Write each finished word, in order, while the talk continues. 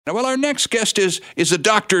Well, our next guest is a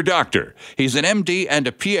doctor. He's an MD and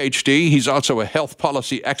a PhD. He's also a health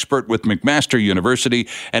policy expert with McMaster University,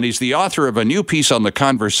 and he's the author of a new piece on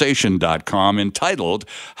theconversation.com entitled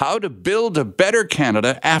How to Build a Better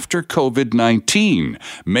Canada After COVID-19.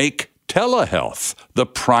 Make telehealth the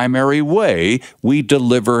primary way we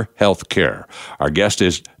deliver health care. Our guest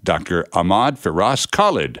is Dr. Ahmad Firas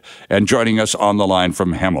Khalid, and joining us on the line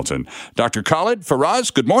from Hamilton. Dr. Khalid,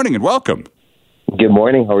 Firas, good morning and welcome. Good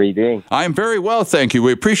morning. How are you doing? I'm very well, thank you.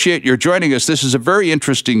 We appreciate your joining us. This is a very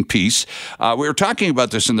interesting piece. We were talking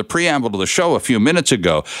about this in the preamble to the show a few minutes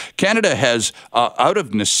ago. Canada has, out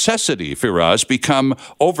of necessity, Firas, become,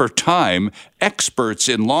 over time, experts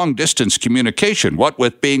in long-distance communication, what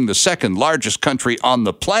with being the second largest country on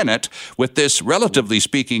the planet, with this, relatively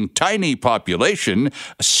speaking, tiny population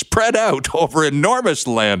spread out over enormous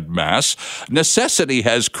land mass. Necessity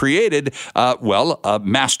has created,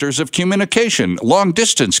 masters of communication,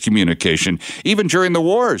 long-distance communication. Even during the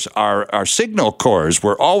wars, our signal corps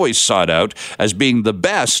were always sought out as being the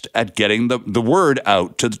best at getting the word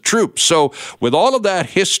out to the troops. So with all of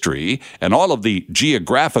that history and all of the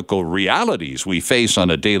geographical realities we face on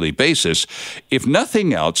a daily basis, if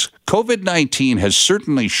nothing else, COVID-19 has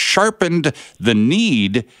certainly sharpened the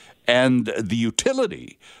need and the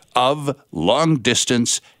utility of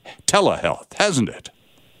long-distance telehealth, hasn't it?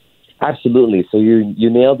 Absolutely. So you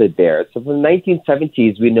nailed it there. So from the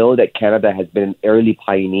 1970s, we know that Canada has been an early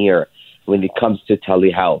pioneer when it comes to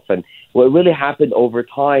telehealth. And what really happened over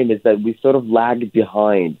time is that we sort of lagged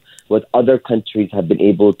behind what other countries have been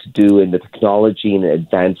able to do in the technology and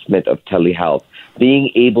advancement of telehealth, being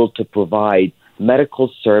able to provide medical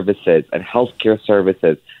services and healthcare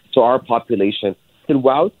services to our population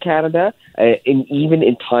throughout Canada, and even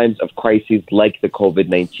in times of crises like the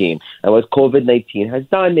COVID-19. And what COVID-19 has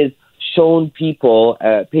done is shown people,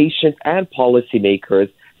 patients and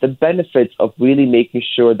policymakers, the benefits of really making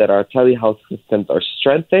sure that our telehealth systems are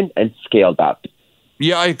strengthened and scaled up.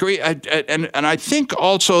 Yeah, I agree. And I think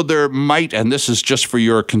also there might, and this is just for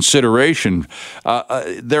your consideration,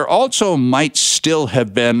 there also might still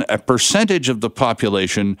have been a percentage of the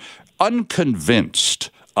population unconvinced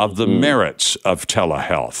of the merits of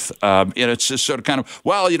telehealth. And it's just sort of kind of,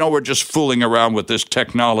 we're just fooling around with this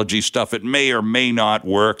technology stuff. It may or may not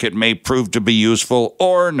work. It may prove to be useful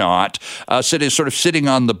or not. Sitting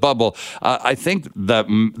on the bubble. I think that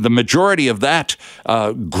the majority of that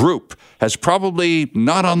group has probably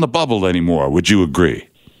not on the bubble anymore. Would you agree?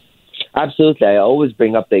 Absolutely. I always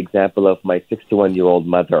bring up the example of my 61-year-old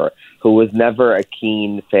mother, who was never a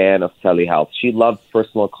keen fan of telehealth. She loved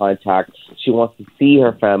personal contact. She wants to see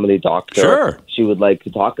her family doctor. Sure. She would like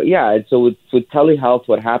to talk. Yeah, and so with telehealth,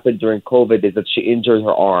 what happened during COVID is that she injured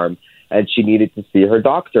her arm, and she needed to see her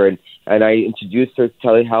doctor. And I introduced her to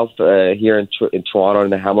telehealth here in Toronto, in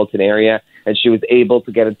the Hamilton area, and she was able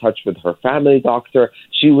to get in touch with her family doctor.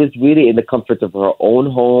 She was really in the comfort of her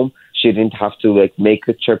own home. She didn't have to make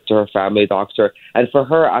the trip to her family doctor. And for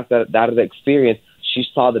her, after that experience, she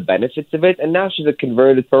saw the benefits of it, and now she's a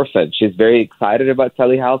converted person. She's very excited about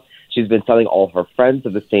telehealth. She's been telling all her friends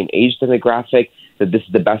of the same age demographic that this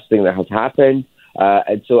is the best thing that has happened.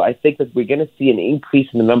 And so I think that we're going to see an increase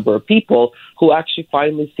in the number of people who actually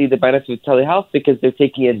finally see the benefit of telehealth because they're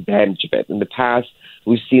taking advantage of it. In the past,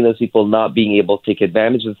 we've seen those people not being able to take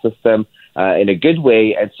advantage of the system in a good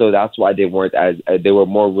way, and so that's why they were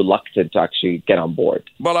more reluctant to actually get on board.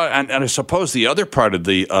 Well, and I suppose the other part of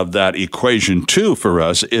that equation too for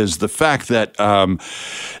us is the fact that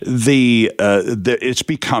it's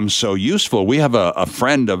become so useful. We have a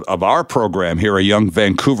friend of our program here, a young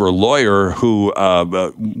Vancouver lawyer who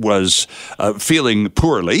was feeling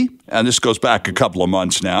poorly. And this goes back a couple of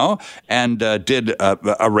months now, and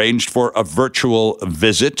arranged for a virtual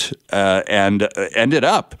visit and ended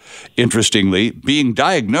up, interestingly, being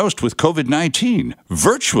diagnosed with COVID-19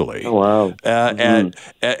 virtually. Oh, wow.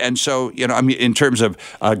 And so, in terms of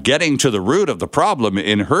getting to the root of the problem,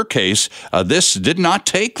 in her case, this did not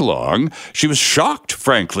take long. She was shocked,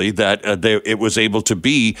 frankly, that it was able to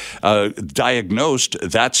be diagnosed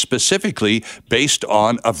that specifically based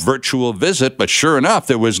on a virtual visit. But sure enough,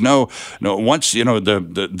 there was no, once,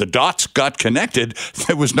 the dots got connected,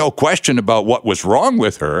 there was no question about what was wrong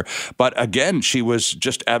with her. But again, she was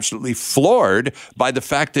just absolutely floored by the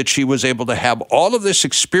fact that she was able to have all of this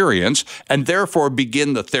experience and therefore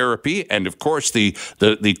begin the therapy and, of course, the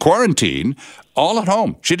quarantine all at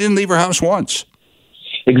home. She didn't leave her house once.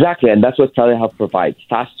 Exactly, and that's what telehealth provides.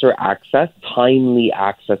 Faster access, timely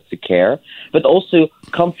access to care, but also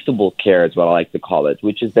comfortable care is what I like to call it,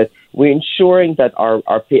 which is that we're ensuring that our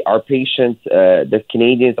patients, the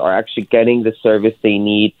Canadians, are actually getting the service they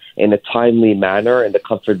need in a timely manner in the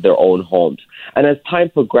comfort of their own homes. And as time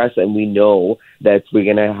progresses, and we know that we're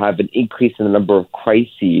going to have an increase in the number of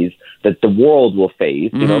crises that the world will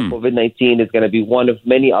face, you know, COVID-19 is going to be one of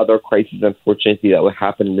many other crises, unfortunately, that will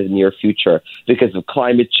happen in the near future because of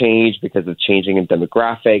climate change, because of changing in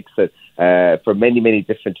demographics, for many, many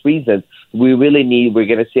different reasons. We're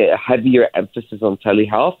going to see a heavier emphasis on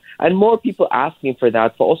telehealth and more people asking for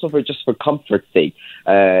that, but also just for comfort's sake.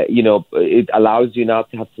 It allows you not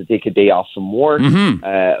to have to take a day off from work and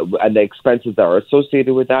the expenses that are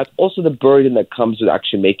associated with that. Also the burden that comes with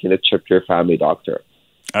actually making the trip to your family doctor.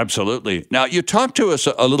 Absolutely. Now, you talked to us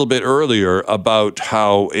a little bit earlier about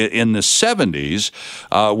how in the 70s,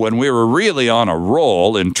 when we were really on a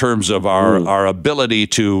roll in terms of our ability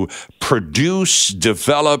to produce,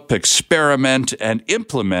 develop, experiment, and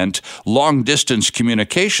implement long-distance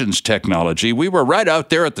communications technology, we were right out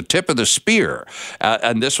there at the tip of the spear.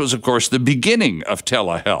 And this was, of course, the beginning of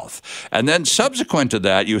telehealth. And then subsequent to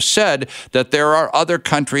that, you said that there are other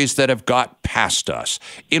countries that have got past us.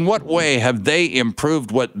 In what way have they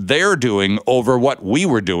improved what they're doing over what we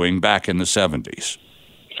were doing back in the 70s?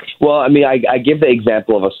 Well, I mean, I give the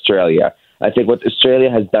example of Australia. I think what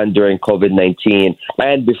Australia has done during COVID-19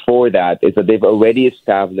 and before that is that they've already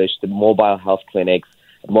established the mobile health clinics,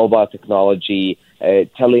 mobile technology,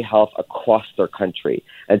 telehealth across their country.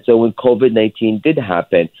 And so when COVID-19 did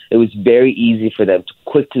happen, it was very easy for them to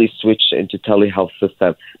quickly switch into telehealth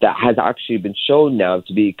system that has actually been shown now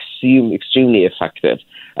to be extremely effective.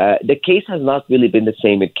 The case has not really been the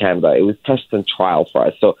same in Canada. It was test and trial for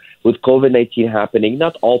us. So with COVID-19 happening,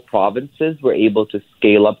 not all provinces were able to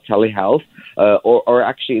scale up telehealth, or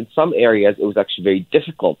actually in some areas, it was actually very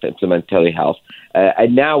difficult to implement telehealth.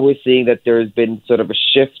 And now we're seeing that there's been sort of a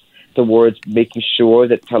shift towards making sure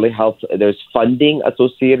that telehealth, there's funding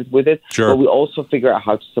associated with it. Sure. But we also figure out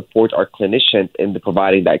how to support our clinicians in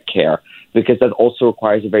providing that care, because that also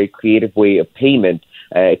requires a very creative way of payment.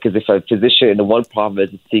 Because if a physician in one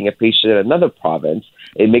province is seeing a patient in another province,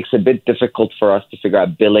 it makes it a bit difficult for us to figure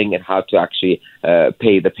out billing and how to actually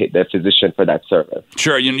pay the physician for that service.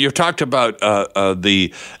 Sure. You've talked about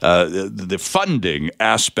the funding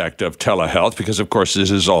aspect of telehealth because, of course,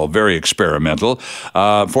 this is all very experimental.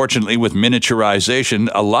 Fortunately, with miniaturization,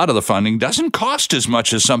 a lot of the funding doesn't cost as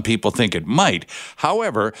much as some people think it might.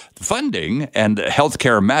 However, funding and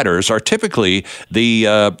healthcare matters are typically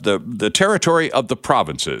the territory of the provinces.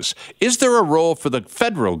 Is there a role for the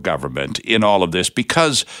federal government in all of this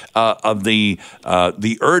because of the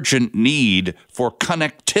urgent need for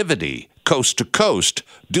connectivity coast to coast?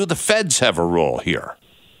 Do the feds have a role here?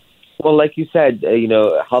 Well, like you said,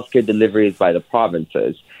 healthcare delivery is by the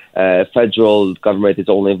provinces. Federal government is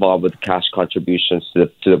only involved with cash contributions to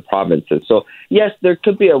the provinces. So, yes, there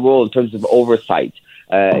could be a role in terms of oversight,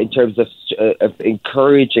 in terms of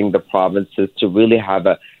encouraging the provinces to really have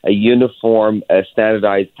a uniform,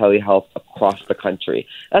 standardized telehealth across the country.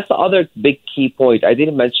 That's the other big key point. I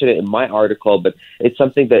didn't mention it in my article, but it's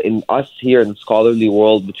something that in us here in the scholarly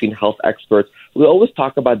world between health experts, we always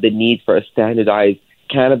talk about the need for a standardized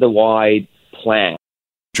Canada-wide plan.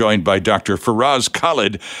 Joined by Dr. Firas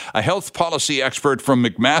Khalid, a health policy expert from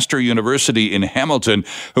McMaster University in Hamilton,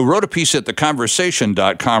 who wrote a piece at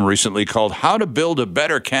theconversation.com recently called How to Build a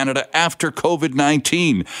Better Canada After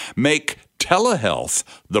COVID-19. Make telehealth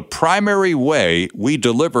the primary way we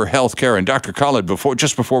deliver healthcare. And Dr. Khalid,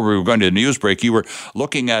 just before we were going to the news break, you were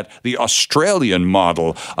looking at the Australian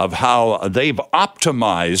model of how they've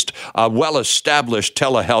optimized a well-established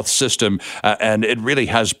telehealth system, and it really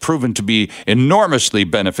has proven to be enormously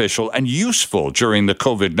beneficial and useful during the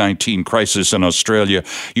COVID-19 crisis in Australia.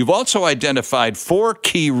 You've also identified 4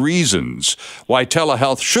 key reasons why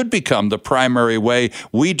telehealth should become the primary way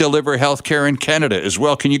we deliver healthcare in Canada as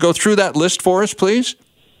well. Can you go through that list for us, please?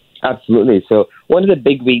 Absolutely. So one of the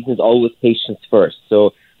big reasons is always patients first.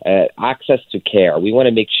 So access to care. We want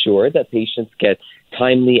to make sure that patients get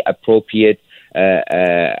timely, appropriate,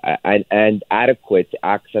 and adequate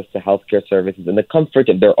access to healthcare services in the comfort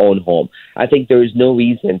of their own home. I think there is no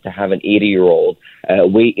reason to have an 80-year-old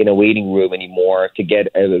wait in a waiting room anymore to get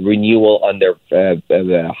a renewal on their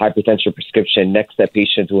hypertension prescription next to a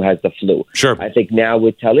patient who has the flu. Sure. I think now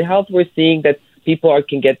with telehealth, we're seeing that people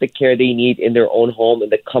can get the care they need in their own home, in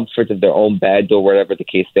the comfort of their own bed or whatever the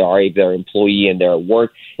case they are. If they're an employee and they're at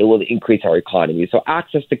work, it will increase our economy. So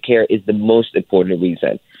access to care is the most important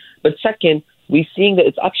reason. But second, we're seeing that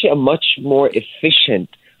it's actually a much more efficient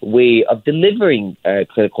way of delivering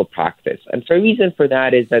clinical practice. And the reason for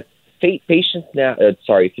that is that physicians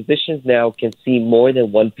now can see more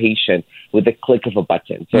than one patient with the click of a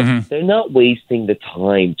button. So they're not wasting the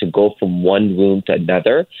time to go from one room to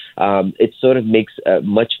another. It sort of makes a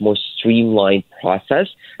much more streamlined process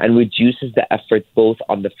and reduces the effort both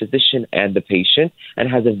on the physician and the patient, and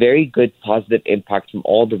has a very good positive impact from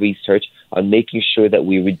all the research on making sure that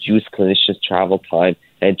we reduce clinicians' travel time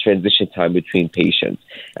and transition time between patients.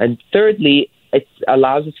 And thirdly, it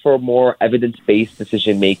allows us for more evidence-based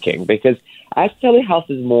decision-making, because as telehealth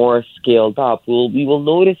is more scaled up, we will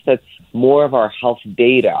notice that more of our health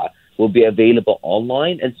data will be available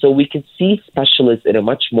online, and so we can see specialists in a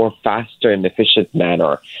much more faster and efficient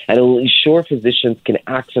manner, and it will ensure physicians can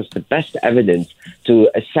access the best evidence to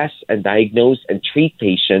assess and diagnose and treat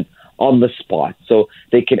patients on the spot. So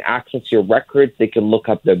they can access your records, they can look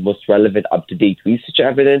up the most relevant up-to-date research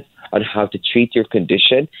evidence on how to treat your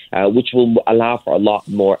condition, which will allow for a lot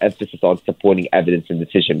more emphasis on supporting evidence in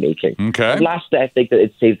decision-making. Okay. And lastly, I think that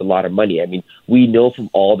it saves a lot of money. I mean, we know from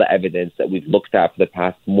all the evidence that we've looked at for the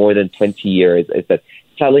past more than 20 years is that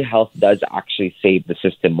telehealth does actually save the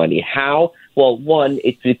system money. How? Well, one,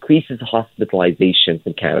 it decreases hospitalizations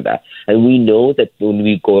in Canada. And we know that when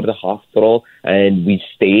we go to the hospital and we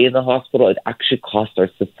stay in the hospital, it actually costs our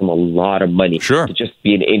system a lot of money to just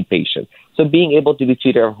be an inpatient. So being able to be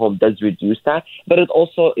treated at home does reduce that, but it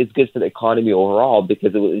also is good for the economy overall,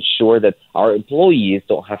 because it will ensure that our employees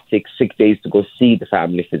don't have to take sick days to go see the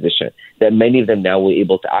family physician, that many of them now will be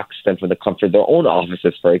able to access them from the comfort of their own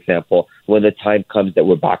offices, for example, when the time comes that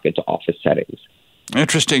we're back into office settings.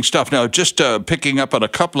 Interesting stuff. Now, just picking up on a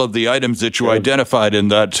couple of the items that you identified in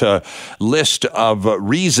that list of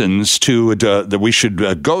reasons that we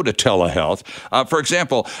should go to telehealth. For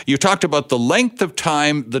example, you talked about the length of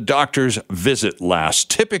time the doctor's visit lasts.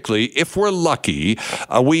 Typically, if we're lucky,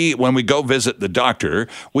 when we go visit the doctor,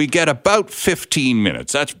 we get about 15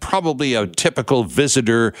 minutes. That's probably a typical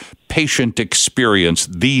visitor-patient experience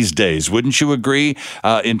these days. Wouldn't you agree,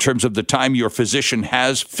 in terms of the time your physician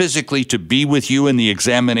has physically to be with you in the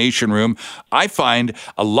examination room? I find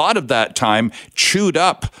a lot of that time chewed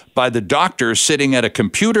up by the doctor sitting at a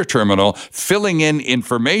computer terminal, filling in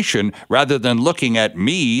information rather than looking at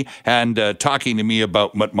me and talking to me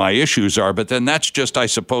about what my issues are. But then that's just, I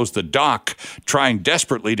suppose, the doc trying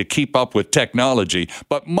desperately to keep up with technology.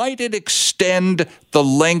 But might it extend the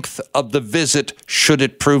length of the visit should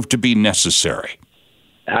it prove to be necessary?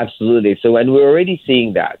 Absolutely. So, and we're already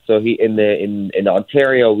seeing that. So, in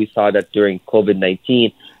Ontario, we saw that during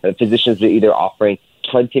COVID-19, physicians were either offering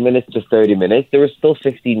 20 minutes to 30 minutes. There were still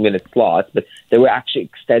 15-minute slots, but they were actually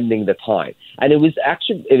extending the time. And it was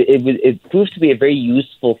actually, it proved to be a very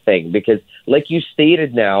useful thing, because, like you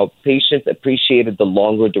stated now, patients appreciated the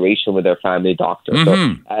longer duration with their family doctor.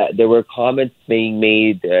 So there were comments being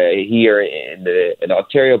made here in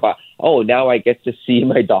Ontario about, oh, now I get to see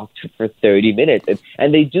my doctor for 30 minutes.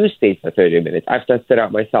 And they do stay for 30 minutes. I've tested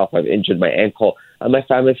out myself. I've injured my ankle, and my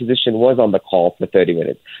family physician was on the call for 30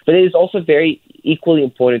 minutes. But it is also very equally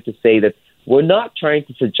important to say that we're not trying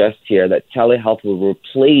to suggest here that telehealth will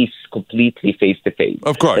replace completely face-to-face.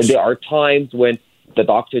 Of course. And there are times when the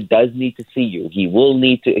doctor does need to see you. He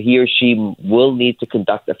or she will need to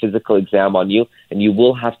conduct a physical exam on you, and you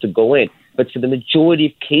will have to go in. But for the majority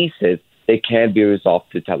of cases, they can be resolved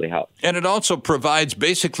through telehealth. And it also provides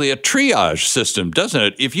basically a triage system, doesn't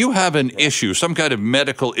it? If you have an issue, some kind of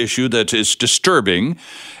medical issue that is disturbing,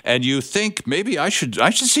 and you think, maybe I should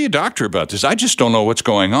see a doctor about this, I just don't know what's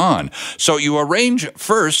going on. So you arrange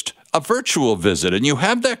first a virtual visit, and you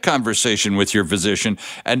have that conversation with your physician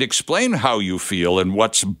and explain how you feel and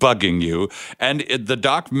what's bugging you. And the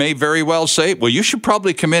doc may very well say, well, you should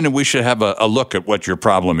probably come in and we should have a look at what your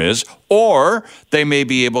problem is. Or they may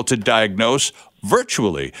be able to diagnose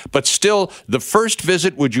virtually. But still, the first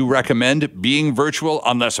visit, would you recommend being virtual?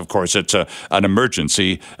 Unless, of course, it's an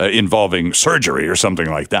emergency involving surgery or something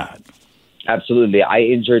like that. Absolutely. I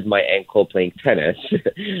injured my ankle playing tennis,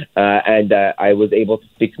 and I was able to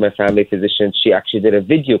speak to my family physician. She actually did a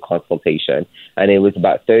video consultation, and it was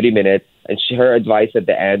about 30 minutes. And her advice at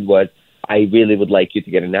the end was, I really would like you to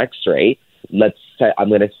get an x-ray. I'm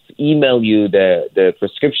going to email you the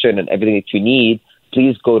prescription and everything that you need.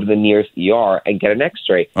 Please go to the nearest ER and get an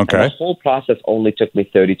x-ray. Okay. And the whole process only took me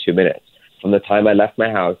 32 minutes. From the time I left my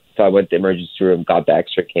house, so I went to the emergency room, got the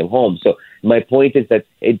x-ray, came home. So my point is that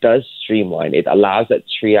it does streamline. It allows that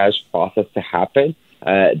triage process to happen,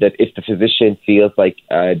 that if the physician feels like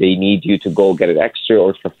they need you to go get an x-ray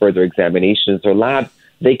or for further examinations or labs,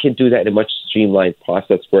 they can do that in a much streamlined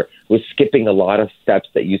process where we're skipping a lot of steps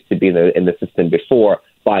that used to be in the system before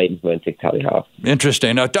by implementing telehealth.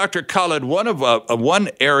 Interesting. Now, Dr. Khalid, one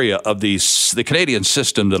area of the Canadian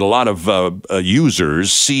system that a lot of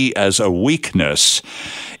users see as a weakness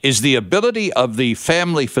is the ability of the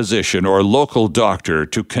family physician or local doctor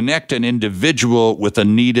to connect an individual with a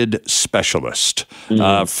needed specialist.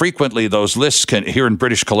 Frequently, those lists here in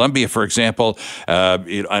British Columbia, for example,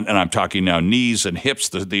 and I'm talking now knees and hips,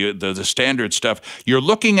 the standard stuff, you're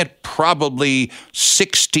looking at probably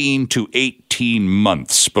 16 to 18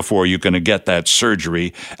 months before you're going to get that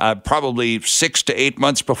surgery, probably 6 to 8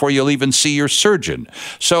 months before you'll even see your surgeon.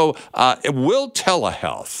 So will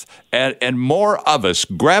telehealth and more of us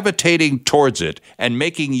gravitating towards it and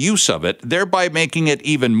making use of it, thereby making it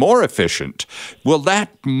even more efficient,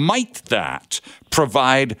 might that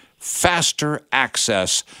provide faster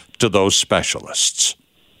access to those specialists?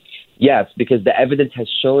 Yes, because the evidence has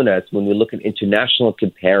shown us when we look at international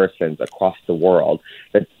comparisons across the world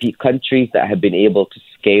that the countries that have been able to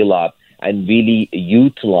scale up and really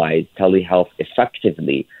utilize telehealth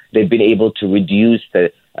effectively, they've been able to reduce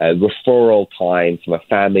the referral time from a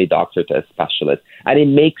family doctor to a specialist. And it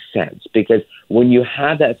makes sense because when you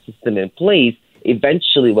have that system in place,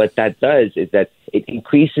 eventually what that does is that it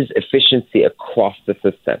increases efficiency across the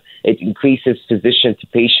system. It increases physician to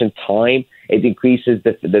patient time. It increases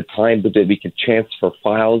the time that we can transfer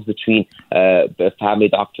files between the family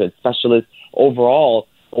doctor and specialist. Overall,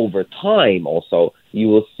 over time also, you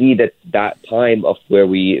will see that time of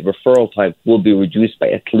referral time will be reduced by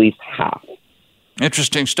at least half.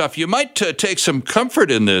 Interesting stuff. You might take some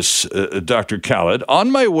comfort in this, Dr. Khalid.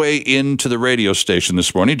 On my way into the radio station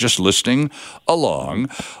this morning, just listening along,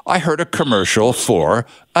 I heard a commercial for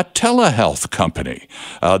a telehealth company.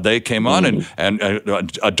 They came on and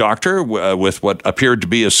a doctor with what appeared to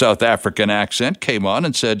be a South African accent came on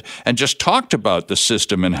and said, and just talked about the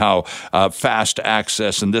system and how fast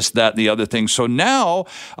access and this, that, and the other thing. So now,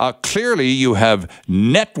 clearly you have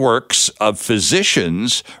networks of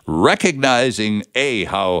physicians recognizing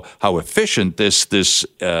how efficient this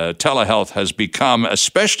telehealth has become,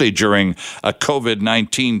 especially during a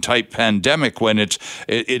COVID-19 type pandemic when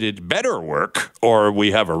it better work, or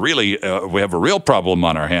we have a real problem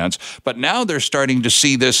on our hands. But now they're starting to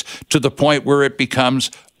see this to the point where it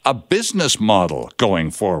becomes a business model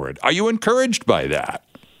going forward. Are you encouraged by that?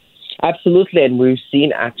 Absolutely, and we've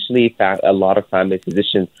seen actually a lot of family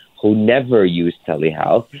physicians who never used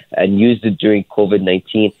telehealth and used it during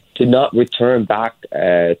COVID-19 to not return back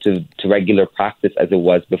to regular practice as it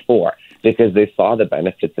was before, because they saw the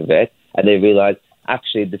benefits of it and they realized,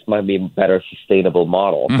 actually, this might be a better sustainable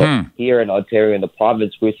model. So here in Ontario, in the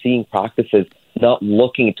province, we're seeing practices not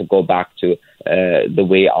looking to go back to the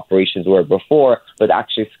way operations were before, but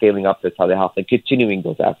actually scaling up their telehealth and continuing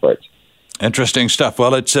those efforts. Interesting stuff.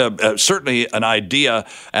 Well, it's certainly an idea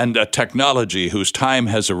and a technology whose time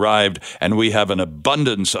has arrived, and we have an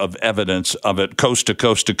abundance of evidence of it coast to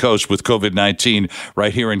coast to coast with COVID-19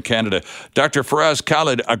 right here in Canada. Dr. Faraz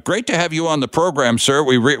Khalid, great to have you on the program, sir.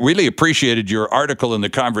 We really appreciated your article and the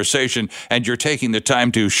conversation, and you're taking the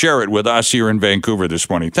time to share it with us here in Vancouver this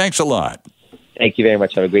morning. Thanks a lot. Thank you very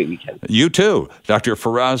much. Have a great weekend. You too. Dr.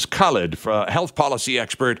 Faraz Khalid, health policy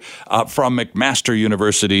expert from McMaster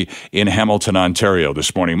University in Hamilton, Ontario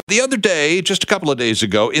this morning. The other day, just a couple of days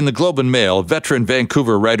ago, in the Globe and Mail, veteran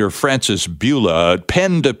Vancouver writer Francis Bula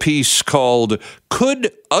penned a piece called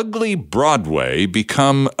 "Could Ugly Broadway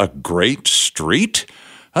Become a Great Street?"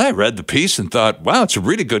 I read the piece and thought, wow, it's a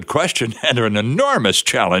really good question and an enormous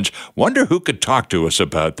challenge. Wonder who could talk to us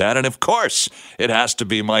about that. And of course, it has to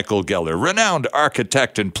be Michael Geller, renowned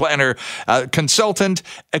architect and planner, consultant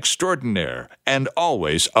extraordinaire, and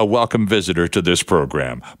always a welcome visitor to this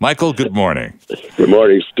program. Michael, good morning. Good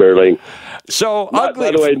morning, Sterling. So, by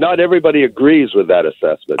the way, not everybody agrees with that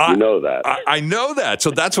assessment. You know that. I know that.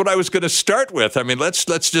 So that's what I was going to start with. I mean, let's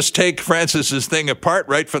just take Francis's thing apart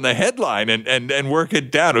right from the headline and work it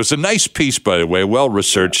down. It was a nice piece, by the way, well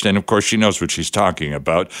researched, and of course she knows what she's talking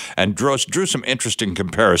about, and drew some interesting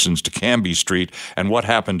comparisons to Cambie Street and what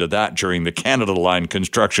happened to that during the Canada Line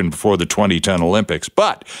construction before the 2010 Olympics.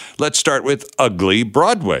 But let's start with Ugly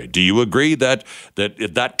Broadway. Do you agree that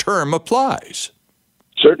term applies?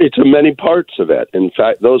 Certainly to many parts of it. In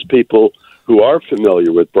fact, those people who are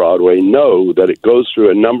familiar with Broadway know that it goes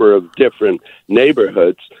through a number of different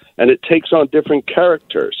neighborhoods and it takes on different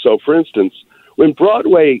characters. So, for instance, when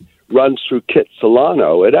Broadway runs through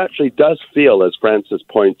Kitsilano, it actually does feel, as Francis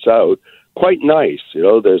points out, quite nice. You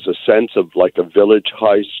know, there's a sense of like a village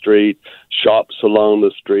high street, shops along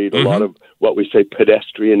the street, a lot of what we say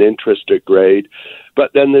pedestrian interest at grade.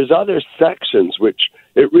 But then there's other sections which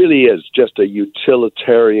it really is just a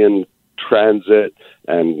utilitarian transit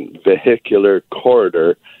and vehicular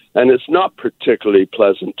corridor, and it's not particularly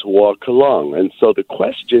pleasant to walk along. And so the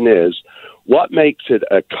question is, what makes it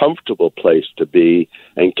a comfortable place to be,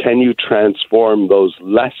 and can you transform those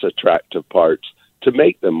less attractive parts to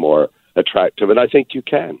make them more attractive? And I think you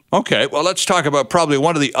can. Okay, well, let's talk about probably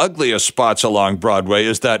one of the ugliest spots along Broadway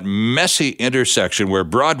is that messy intersection where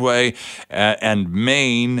Broadway and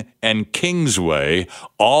Main and Kingsway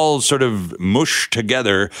all sort of mush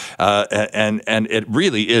together, and it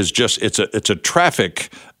really is just it's a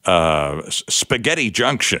traffic spaghetti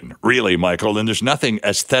junction, really, Michael, and there's nothing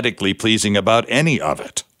aesthetically pleasing about any of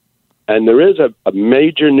it. And there is a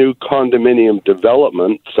major new condominium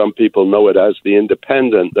development. Some people know it as the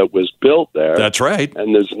Independent that was built there. That's right.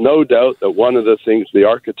 And there's no doubt that one of the things the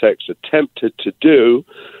architects attempted to do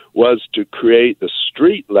was to create the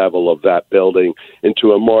street level of that building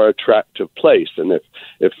into a more attractive place. And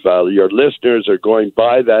if your listeners are going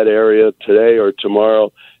by that area today or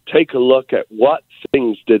tomorrow, take a look at what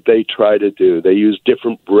things did they try to do. They used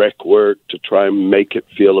different brickwork to try and make it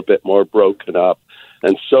feel a bit more broken up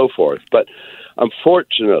and so forth. But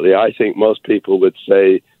unfortunately, I think most people would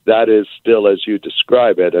say that is still, as you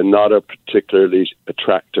describe it, and not a particularly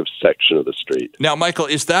attractive section of the street. Now, Michael,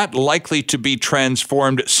 is that likely to be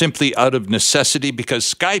transformed simply out of necessity?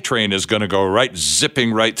 Because SkyTrain is going to go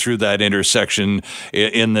zipping right through that intersection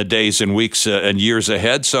in the days and weeks and years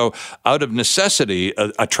ahead. So out of necessity,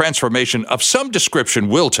 a transformation of some description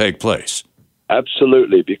will take place.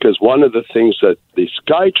 Absolutely, because one of the things that the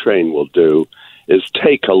SkyTrain will do is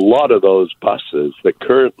take a lot of those buses that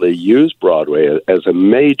currently use Broadway as a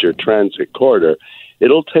major transit corridor.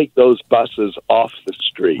 It'll take those buses off the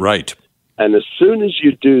street. Right. And as soon as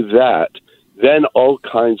you do that, then all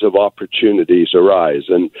kinds of opportunities arise.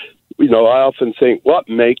 And, I often think, what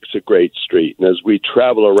makes a great street? And as we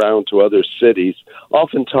travel around to other cities,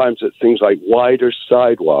 oftentimes it's things like wider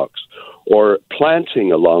sidewalks, or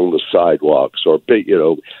planting along the sidewalks, or big,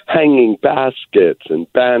 hanging baskets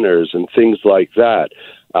and banners and things like that.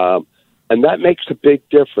 And that makes a big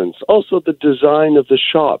difference. Also, the design of the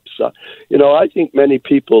shops. I think many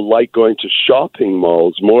people like going to shopping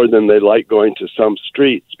malls more than they like going to some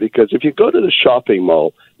streets, because if you go to the shopping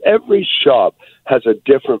mall, every shop has a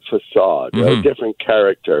different facade, a different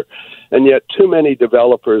character. And yet too many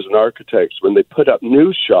developers and architects, when they put up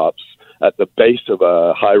new shops at the base of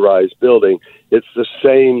a high-rise building, it's the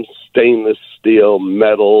same stainless steel,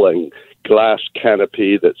 metal, and glass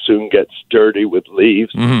canopy that soon gets dirty with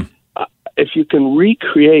leaves. If you can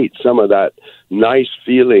recreate some of that nice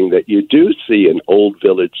feeling that you do see in old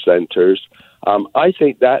village centers, I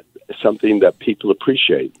think that is something that people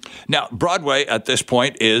appreciate. Now, Broadway at this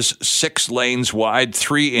point is 6 lanes wide,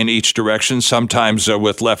 3 in each direction, sometimes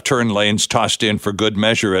with left turn lanes tossed in for good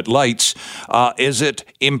measure at lights. Is it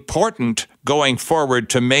important going forward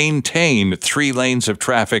to maintain 3 lanes of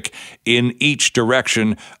traffic in each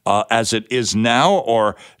direction as it is now,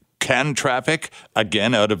 or can traffic,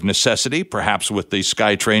 again out of necessity, perhaps with the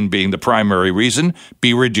SkyTrain being the primary reason,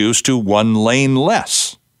 be reduced to 1 lane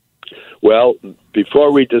less? Well,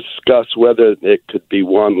 before we discuss whether it could be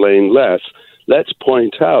 1 lane less, let's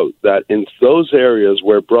point out that in those areas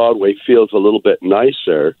where Broadway feels a little bit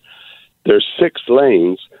nicer, there's 6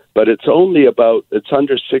 lanes, but it's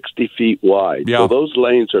under 60 feet wide. Yeah. So those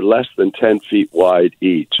lanes are less than 10 feet wide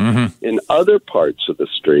each. In other parts of the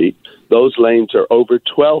street, those lanes are over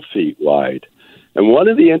 12 feet wide. And one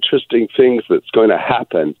of the interesting things that's going to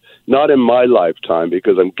happen, not in my lifetime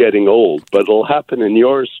because I'm getting old, but it'll happen in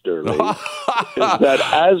yours, Sterling, is that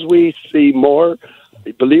as we see more,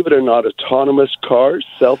 believe it or not, autonomous cars,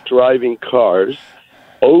 self-driving cars,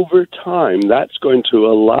 over time, that's going to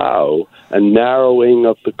allow a narrowing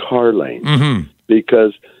of the car lanes,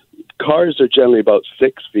 because cars are generally about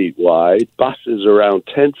 6 feet wide, buses around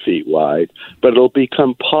 10 feet wide, but it'll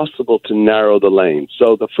become possible to narrow the lanes.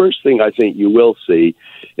 So the first thing I think you will see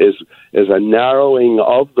is a narrowing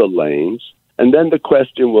of the lanes, and then the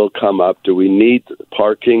question will come up, do we need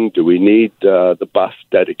parking? Do we need the bus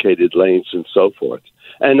dedicated lanes and so forth?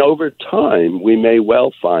 And over time, we may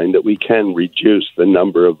well find that we can reduce the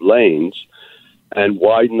number of lanes and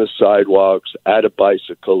widen the sidewalks, add a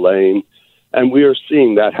bicycle lane. And we are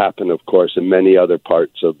seeing that happen, of course, in many other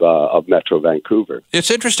parts of Metro Vancouver.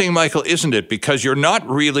 It's interesting, Michael, isn't it? Because you're not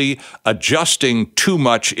really adjusting too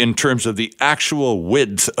much in terms of the actual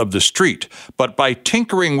width of the street. But by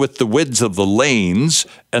tinkering with the widths of the lanes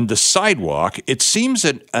and the sidewalk, it seems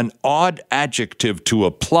an odd adjective to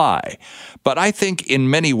apply. But I think in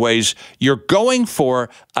many ways, you're going for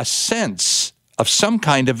a sense of some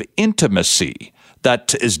kind of intimacy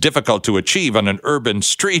that is difficult to achieve on an urban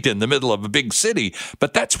street in the middle of a big city.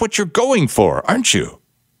 But that's what you're going for, aren't you?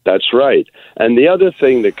 That's right. And the other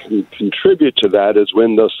thing that can contribute to that is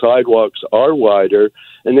when the sidewalks are wider,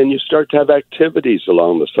 and then you start to have activities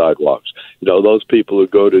along the sidewalks. You know, those people who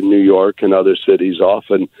go to New York and other cities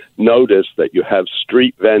often notice that you have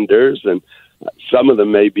street vendors, and some of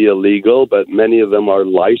them may be illegal, but many of them are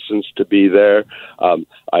licensed to be there.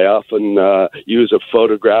 I often use a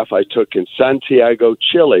photograph I took in Santiago,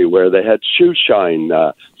 Chile, where they had shoe shine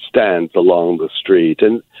stands along the street,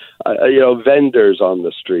 and vendors on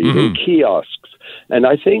the street, and kiosks. And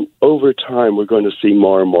I think over time we're going to see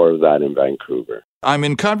more and more of that in Vancouver. I'm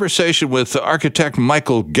in conversation with architect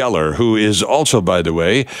Michael Geller, who is also, by the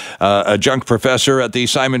way, adjunct professor at the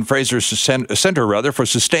Simon Fraser Center for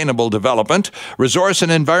Sustainable Development, Resource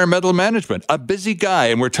and Environmental Management. A busy guy,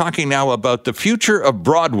 and we're talking now about the future of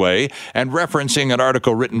Broadway and referencing an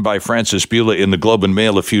article written by Francis Bula in the Globe and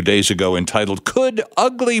Mail a few days ago entitled, "Could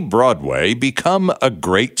Ugly Broadway Become a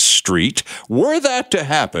Great Street?" Were that to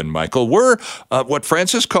happen, Michael, were what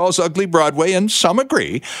Francis calls Ugly Broadway, and some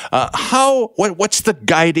agree, what's the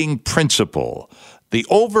guiding principle, the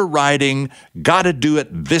overriding, got to do it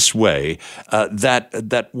this way,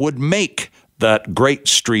 that would make that great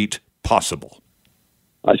street possible?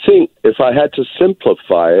 I think if I had to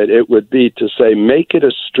simplify it, it would be to say make it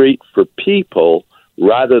a street for people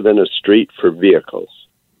rather than a street for vehicles.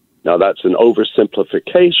 Now, that's an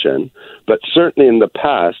oversimplification, but certainly in the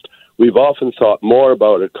past, we've often thought more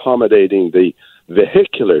about accommodating the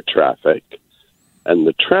vehicular traffic and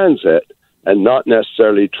the transit, and not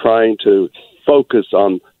necessarily trying to focus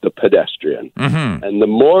on the pedestrian. And the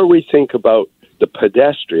more we think about the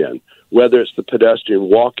pedestrian, whether it's the pedestrian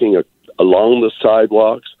walking along the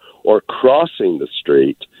sidewalks or crossing the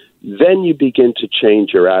street, then you begin to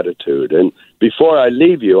change your attitude. And before I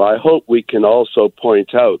leave you, I hope we can also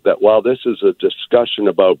point out that while this is a discussion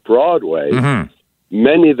about Broadway,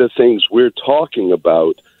 many of the things we're talking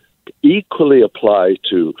about equally apply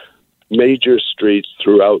to major streets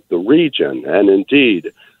throughout the region. And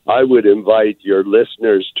indeed, I would invite your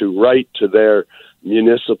listeners to write to their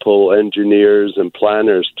municipal engineers and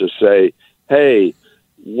planners to say, hey,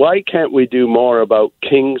 why can't we do more about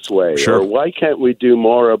Kingsway? Sure. Or why can't we do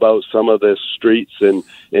more about some of the streets in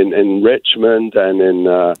Richmond and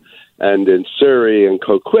in Surrey and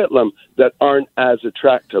Coquitlam that aren't as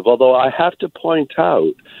attractive? Although I have to point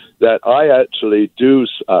out that I actually do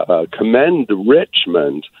commend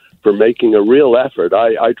Richmond for making a real effort.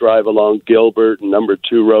 I drive along Gilbert and Number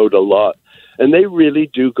 2 Road a lot, and they really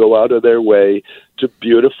do go out of their way to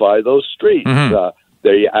beautify those streets.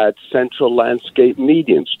 They add central landscape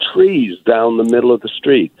medians, trees down the middle of the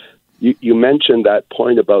street. You mentioned that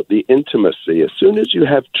point about the intimacy. As soon as you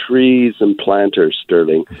have trees and planters,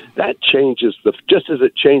 Sterling, that changes just as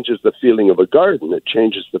it changes the feeling of a garden, it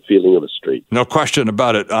changes the feeling of a street. No question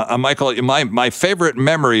about it. Michael, my favorite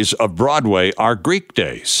memories of Broadway are Greek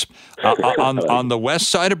days. On the west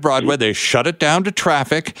side of Broadway, they shut it down to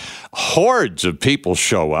traffic. Hordes of people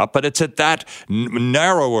show up, but it's at that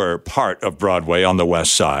narrower part of Broadway on the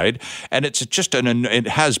west side, and it's just it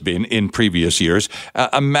has been in previous years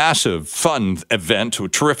a massive fun event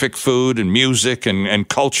with terrific food and music and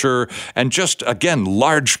culture, and just again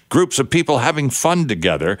large groups of people having fun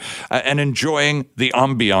together and enjoying the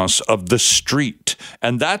ambiance of the street.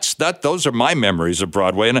 And those are my memories of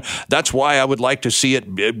Broadway, and that's why I would like to see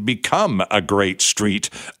it become a great street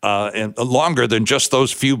and longer than just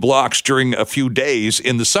those few blocks during a few days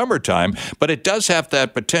in the summertime. But it does have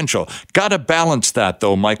that potential. Got to balance that,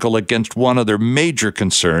 though, Michael, against one other major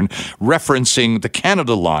concern, referencing the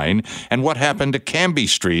Canada Line and what happened to Cambie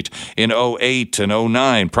Street in 2008 and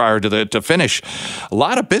 2009 prior to finish. A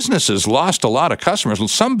lot of businesses lost a lot of customers.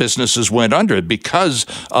 Some businesses went under because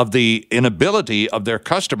of the inability of their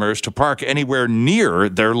customers to park anywhere near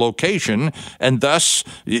their location and thus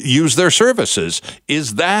use their services.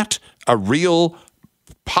 Is that a real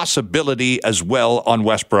possibility as well on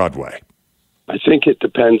West Broadway? I think it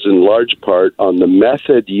depends in large part on the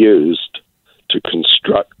method used to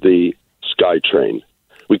construct the SkyTrain.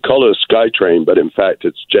 We call it a SkyTrain, but in fact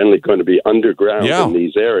it's generally going to be underground in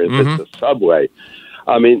these areas. It's a subway.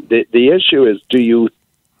 I mean, the issue is, do you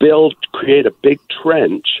create a big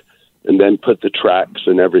trench and then put the tracks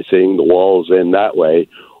and everything, the walls in that way,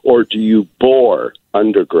 or do you bore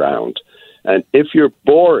underground? And if you're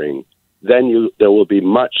boring, then there will be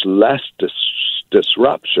much less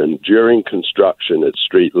disruption during construction at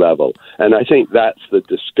street level. And I think that's the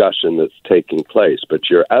discussion that's taking place. But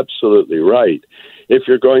you're absolutely right. If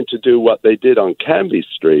you're going to do what they did on Cambie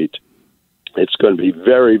Street, it's going to be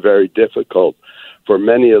very, very difficult for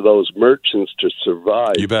many of those merchants to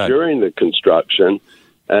survive during the construction.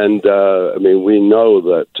 And, we know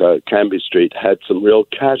that Cambie Street had some real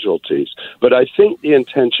casualties. But I think the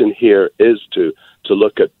intention here is to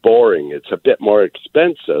look at boring. It's a bit more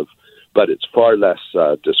expensive, but it's far less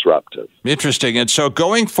disruptive. Interesting. And so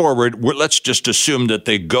going forward, let's just assume that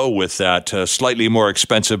they go with that slightly more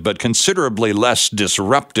expensive but considerably less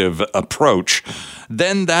disruptive approach.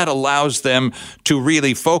 Then that allows them to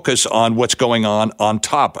really focus on what's going on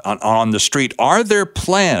top, on the street. Are there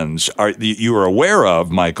plans you are aware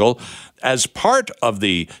of, Michael, as part of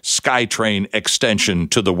the SkyTrain extension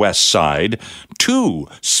to the west side, to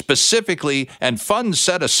specifically, and funds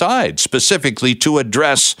set aside specifically to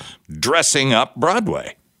address dressing up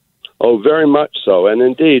Broadway? Oh, very much so. And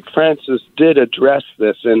indeed, Frances did address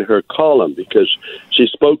this in her column because she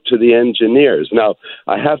spoke to the engineers. Now,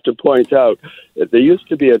 I have to point out that there used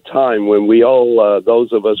to be a time when we all,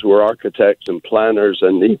 those of us who were architects and planners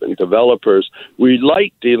and even developers, we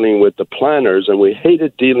liked dealing with the planners and we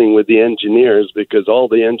hated dealing with the engineers because all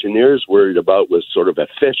the engineers worried about was sort of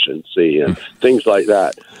efficiency and things like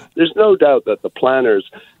that. There's no doubt that the planners,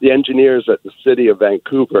 the engineers at the City of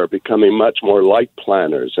Vancouver are becoming much more like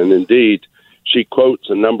planners. And indeed, she quotes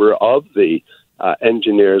a number of the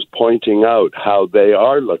engineers pointing out how they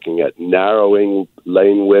are looking at narrowing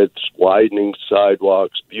lane widths, widening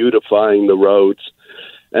sidewalks, beautifying the roads.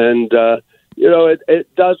 And,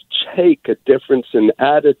 it does take a difference in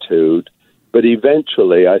attitude, but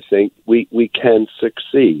eventually I think we can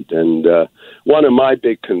succeed. And one of my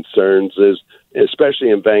big concerns is, especially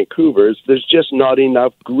in Vancouver, there's just not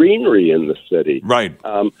enough greenery in the city. Right.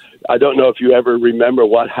 I don't know if you ever remember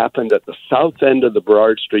what happened at the south end of the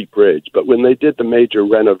Burrard Street Bridge, but when they did the major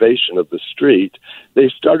renovation of the street, they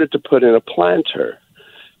started to put in a planter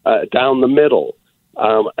down the middle,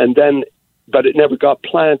 but it never got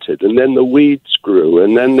planted, and then the weeds grew,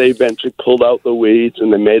 and then they eventually pulled out the weeds,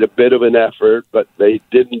 and they made a bit of an effort, but they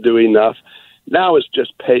didn't do enough. Now it's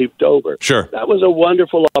just paved over. Sure. That was a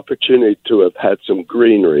wonderful opportunity to have had some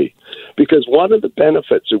greenery, because one of the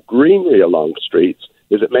benefits of greenery along streets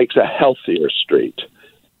is it makes a healthier street.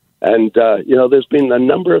 And, there's been a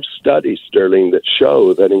number of studies, Sterling, that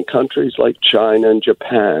show that in countries like China and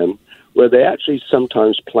Japan, where they actually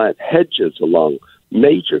sometimes plant hedges along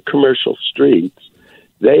major commercial streets,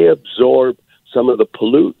 they absorb some of the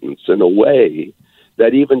pollutants in a way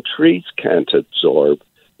that even trees can't absorb.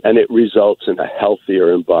 And it results in a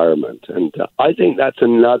healthier environment. And I think that's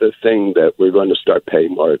another thing that we're going to start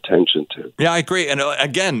paying more attention to. Yeah, I agree. And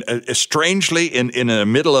again, strangely, in the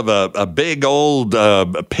middle of a big old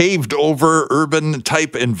paved-over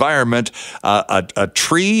urban-type environment, a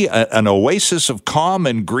tree, an oasis of calm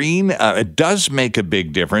and green, it does make a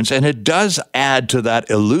big difference. And it does add to that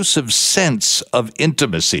elusive sense of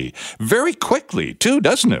intimacy very quickly, too,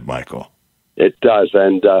 doesn't it, Michael? It does.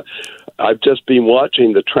 And I've just been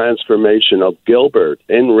watching the transformation of Gilbert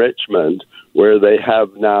in Richmond, where they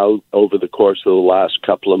have now, over the course of the last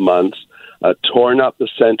couple of months, torn up the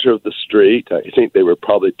center of the street. I think they were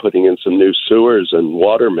probably putting in some new sewers and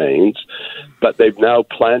water mains, but they've now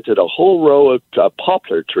planted a whole row of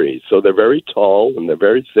poplar trees. So they're very tall and they're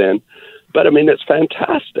very thin, but it's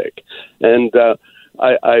fantastic. And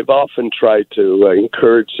I've often tried to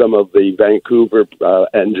encourage some of the Vancouver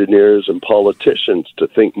engineers and politicians to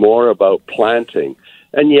think more about planting.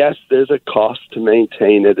 And yes, there's a cost to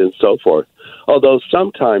maintain it and so forth. Although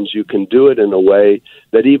sometimes you can do it in a way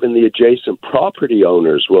that even the adjacent property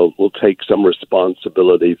owners will take some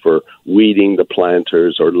responsibility for weeding the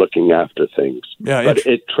planters or looking after things. Yeah, but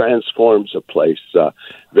it transforms a place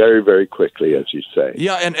very, very quickly, as you say.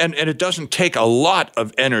 Yeah, and it doesn't take a lot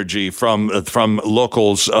of energy from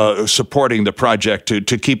locals supporting the project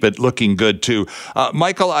to keep it looking good, too.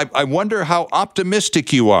 Michael, I wonder how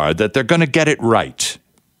optimistic you are that they're going to get it right.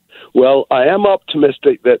 Well, I am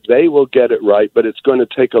optimistic that they will get it right, but it's going to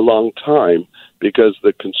take a long time because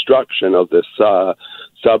the construction of this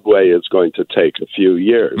subway is going to take a few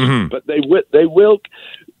years. Mm-hmm. But they will.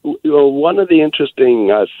 One of the interesting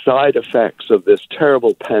side effects of this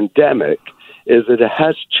terrible pandemic is that it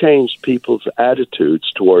has changed people's attitudes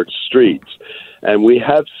towards streets. And we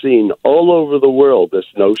have seen all over the world this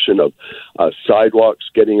notion of sidewalks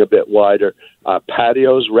getting a bit wider,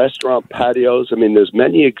 patios, restaurant patios. There's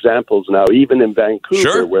many examples now, even in Vancouver,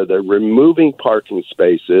 sure, where they're removing parking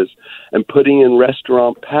spaces and putting in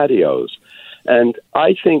restaurant patios. And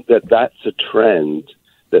I think that that's a trend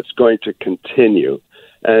that's going to continue.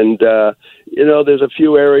 And, there's a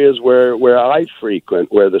few areas where I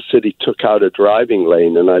frequent where the city took out a driving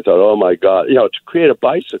lane, and I thought, oh, my God, to create a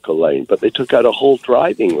bicycle lane, but they took out a whole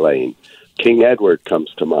driving lane. King Edward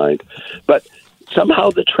comes to mind. But somehow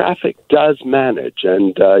the traffic does manage,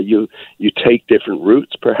 and you take different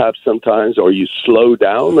routes perhaps sometimes, or you slow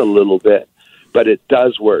down a little bit, but it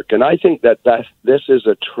does work. And I think that this is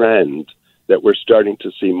a trend that we're starting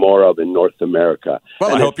to see more of in North America. Well,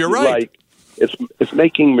 and I hope you're right. It's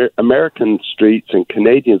making American streets and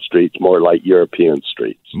Canadian streets more like European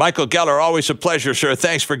streets. Michael Geller, always a pleasure, sir.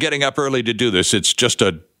 Thanks for getting up early to do this. It's just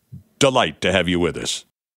a delight to have you with us.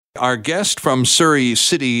 Our guest from Surrey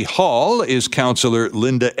City Hall is Councillor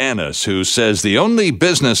Linda Annis, who says the only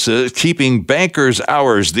business keeping bankers'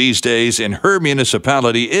 hours these days in her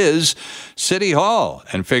municipality is City Hall,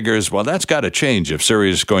 and figures, well, that's got to change if Surrey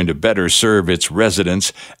is going to better serve its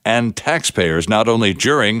residents and taxpayers, not only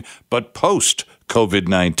during, but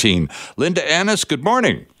post-COVID-19. Linda Annis, good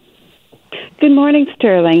morning. Good morning,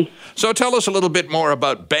 Sterling. So tell us a little bit more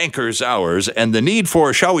about bankers' hours and the need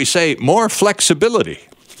for, shall we say, more flexibility.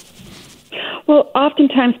 Well,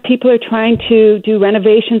 oftentimes people are trying to do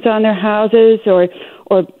renovations on their houses, or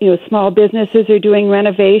small businesses are doing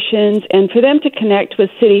renovations, and for them to connect with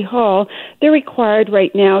City Hall, they're required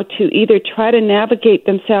right now to either try to navigate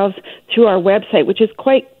themselves through our website, which is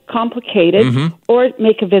quite complicated, or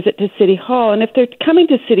make a visit to City Hall. And if they're coming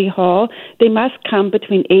to City Hall, they must come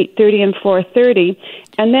between 8:30 and 4:30,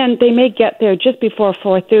 and then they may get there just before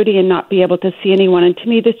 4:30 and not be able to see anyone. And to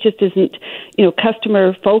me, this just isn't,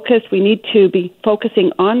 customer focused. We need to be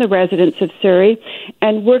focusing on the residents of Surrey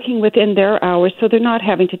and working within their hours, so they're not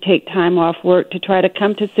having to take time off work to try to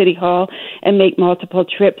come to City Hall and make multiple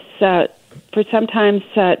trips for sometimes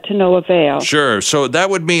to no avail. Sure. So that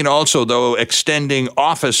would mean also, though, extending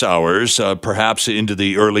office hours, perhaps into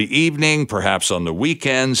the early evening, perhaps on the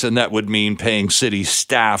weekends, and that would mean paying city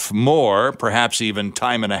staff more, perhaps even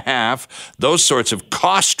time and a half. Those sorts of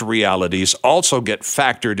cost realities also get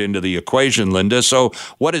factored into the equation, Linda. So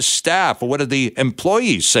what is staff, what are the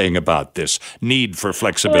employees saying about this need for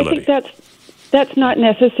flexibility? Well, I think that's not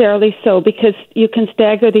necessarily so, because you can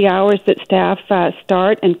stagger the hours that staff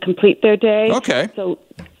start and complete their day. Okay. So,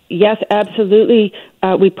 yes, absolutely.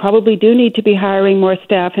 We probably do need to be hiring more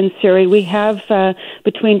staff in Surrey. We have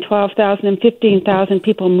between 12,000 and 15,000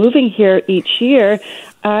 people moving here each year,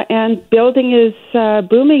 and building is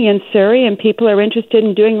booming in Surrey, and people are interested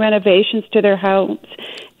in doing renovations to their homes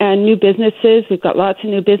and new businesses. We've got lots of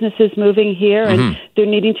new businesses moving here, and they're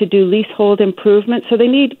needing to do leasehold improvements, so they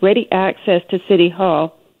need ready access to City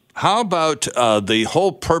Hall. How about the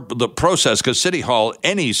whole the process? Because City Hall,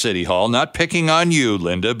 any City Hall, not picking on you,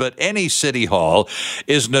 Linda, but any City Hall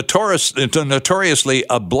is notoriously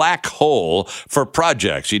a black hole for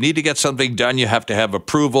projects. You need to get something done. You have to have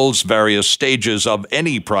approvals. Various stages of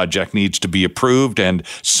any project needs to be approved and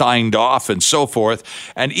signed off and so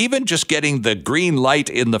forth. And even just getting the green light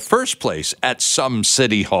in the first place at some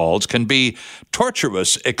City Halls can be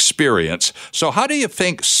torturous experience. So how do you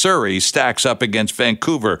think Surrey stacks up against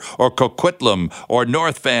Vancouver or Coquitlam or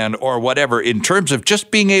North Van or whatever in terms of just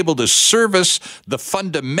being able to service the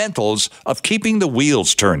fundamentals of keeping the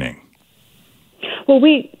wheels turning? Well,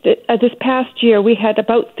 this past year, we had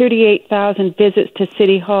about 38,000 visits to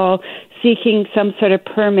City Hall seeking some sort of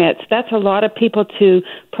permits. That's a lot of people to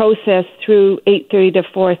process through 8:30 to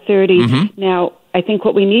 4:30. Now, I think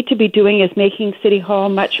what we need to be doing is making City Hall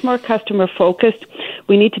much more customer-focused.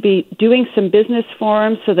 We need to be doing some business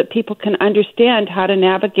forums so that people can understand how to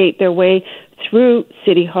navigate their way through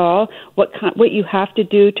City Hall, what you have to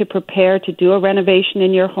do to prepare to do a renovation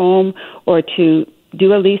in your home, or to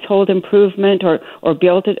do a leasehold improvement, or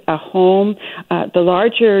build a home. The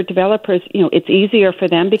larger developers, it's easier for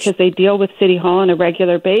them because they deal with City Hall on a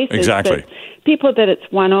regular basis. Exactly. But people that it's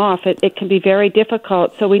one-off, it can be very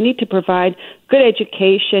difficult. So we need to provide good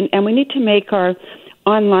education, and we need to make our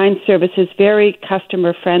online services very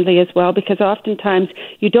customer-friendly as well, because oftentimes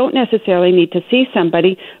you don't necessarily need to see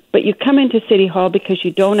somebody, but you come into City Hall because you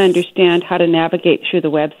don't understand how to navigate through the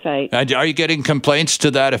website. And are you getting complaints to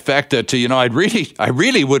that effect that, I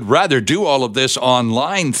really would rather do all of this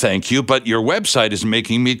online, thank you, but your website is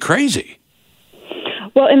making me crazy?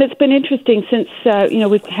 Well, and it's been interesting since,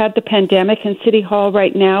 we've had the pandemic, and City Hall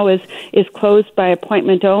right now is closed by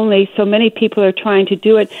appointment only. So many people are trying to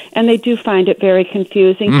do it, and they do find it very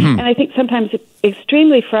confusing. And I think sometimes it's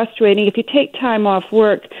extremely frustrating if you take time off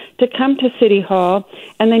work to come to City Hall,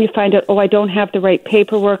 and then you find out, I don't have the right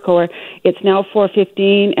paperwork, or it's now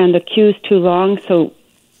 4:15 and the queue's too long, so,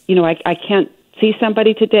 I can't see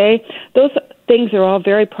somebody today. Those things are all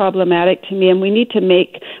very problematic to me, and we need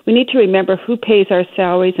to remember who pays our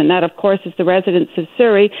salaries, and that, of course, is the residents of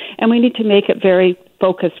Surrey, and we need to make it very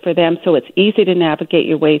focus for them, so it's easy to navigate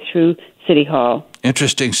your way through City Hall.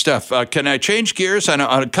 Interesting stuff. Can I change gears on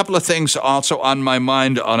a couple of things also on my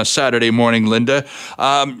mind on a Saturday morning, Linda?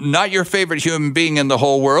 Not your favorite human being in the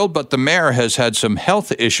whole world, but the mayor has had some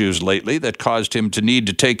health issues lately that caused him to need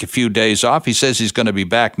to take a few days off. He says he's going to be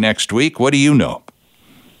back next week. What do you know?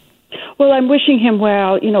 Well, I'm wishing him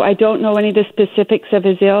well. I don't know any of the specifics of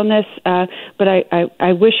his illness, but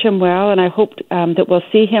I wish him well, and I hope that we'll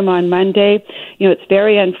see him on Monday. It's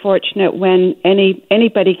very unfortunate when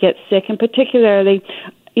anybody gets sick, and particularly,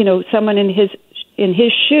 someone in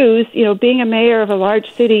his shoes. Being a mayor of a large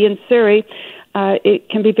city in Surrey, it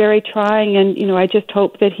can be very trying, and I just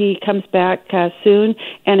hope that he comes back soon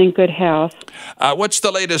and in good health. What's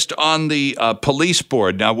the latest on the police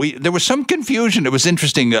board? Now, there was some confusion. It was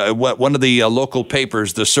interesting. One of the local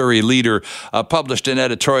papers, the Surrey Leader, published an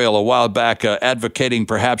editorial a while back advocating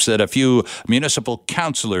perhaps that a few municipal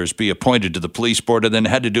councillors be appointed to the police board, and then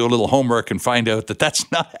had to do a little homework and find out that that's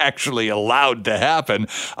not actually allowed to happen.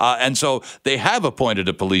 And so they have appointed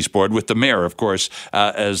a police board with the mayor, of course,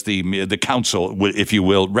 as the council, if you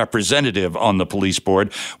will, representative on the police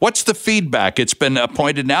board. What's the feedback? It's been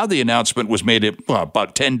appointed now. The announcement was made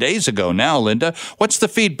about 10 days ago now, Linda. What's the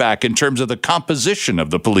feedback in terms of the composition of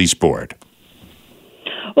the police board?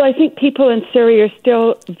 Well, I think people in Surrey are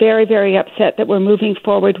still very, very upset that we're moving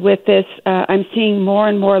forward with this. I'm seeing more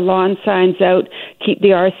and more lawn signs out, keep the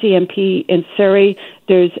RCMP in Surrey.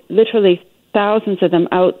 There's literally thousands of them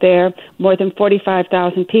out there. More than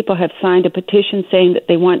 45,000 people have signed a petition saying that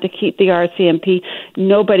they want to keep the RCMP.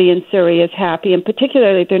 Nobody in Surrey is happy, and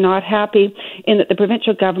particularly they're not happy in that the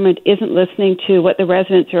provincial government isn't listening to what the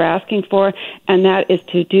residents are asking for, and that is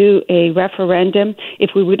to do a referendum. If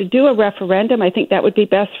we were to do a referendum, I think that would be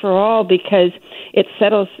best for all, because it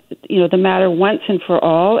settles, the matter once and for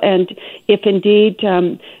all. And if indeed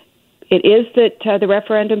it is that the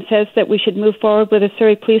referendum says that we should move forward with a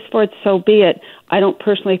Surrey Police Board, so be it. I don't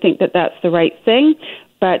personally think that that's the right thing,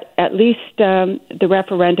 but at least the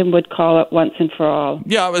referendum would call it once and for all.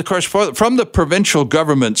 Yeah, of course, from the provincial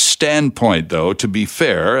government standpoint, though, to be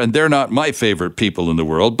fair, and they're not my favorite people in the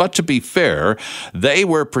world, but to be fair, they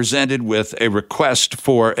were presented with a request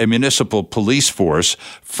for a municipal police force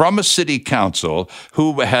from a city council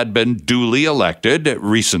who had been duly elected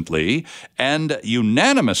recently and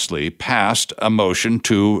unanimously passed a motion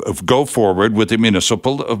to go forward with the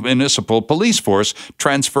municipal police force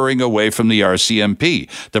transferring away from the RCMP.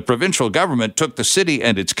 The provincial government took the city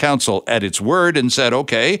and its council at its word and said,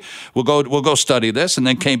 okay, we'll go study this, and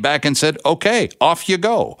then came back and said, okay, off you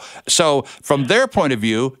go. So from their point of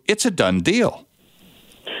view, it's a done deal.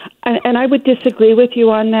 And I would disagree with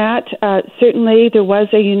you on that. Certainly there was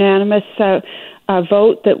a unanimous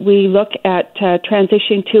vote that we look at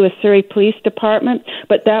transitioning to a Surrey Police Department,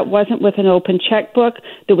 but that wasn't with an open checkbook.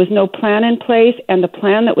 There was no plan in place, and the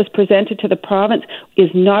plan that was presented to the province is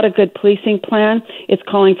not a good policing plan. It's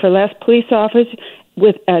calling for less police officers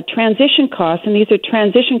with transition costs, and these are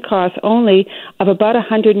transition costs only, of about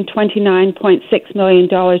 $129.6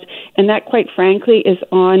 million, and that, quite frankly, is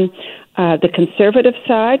on the Conservative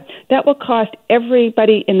side. That will cost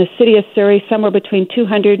everybody in the city of Surrey somewhere between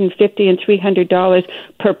 $250 and $300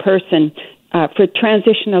 per person for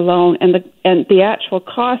transition alone, and the actual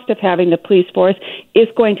cost of having the police force is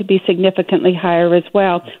going to be significantly higher as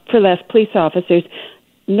well for less police officers.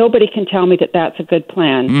 Nobody can tell me that that's a good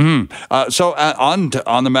plan. Mm-hmm. So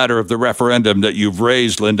on the matter of the referendum that you've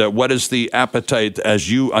raised, Linda, what is the appetite, as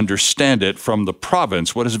you understand it, from the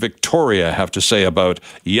province? What does Victoria have to say about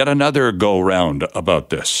yet another go-round about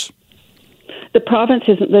this? The province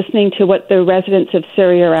isn't listening to what the residents of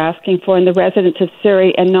Surrey are asking for, and the residents of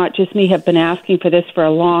Surrey, and not just me, have been asking for this for a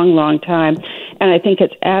long, long time. And I think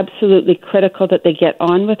it's absolutely critical that they get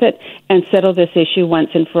on with it and settle this issue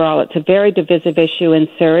once and for all. It's a very divisive issue in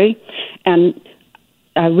Surrey, and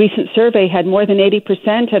a recent survey had more than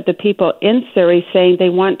 80% of the people in Surrey saying they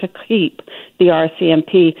want to keep the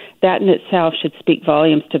RCMP. That in itself should speak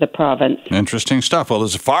volumes to the province. Interesting stuff. Well,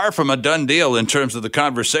 it's far from a done deal in terms of the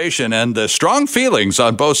conversation and the strong feelings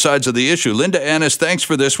on both sides of the issue. Linda Annis, thanks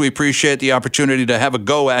for this. We appreciate the opportunity to have a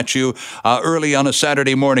go at you early on a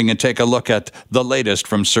Saturday morning and take a look at the latest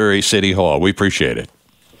from Surrey City Hall. We appreciate it.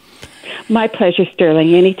 My pleasure,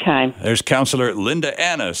 Sterling. Anytime. There's Councillor Linda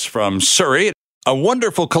Annis from Surrey. A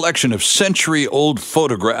wonderful collection of century-old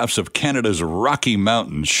photographs of Canada's Rocky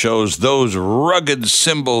Mountains shows those rugged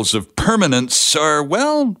symbols of permanence are,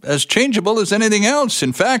 well, as changeable as anything else.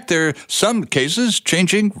 In fact, they're some cases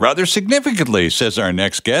changing rather significantly, says our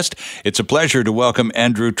next guest. It's a pleasure to welcome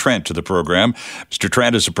Andrew Trent to the program. Mr.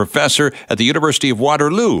 Trent is a professor at the University of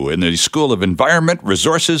Waterloo in the School of Environment,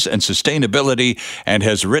 Resources, and Sustainability, and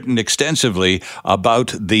has written extensively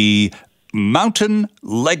about the Mountain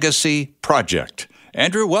Legacy Project.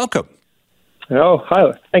 Andrew, welcome. Oh,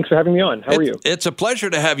 hi. Thanks for having me on. How are you? It's a pleasure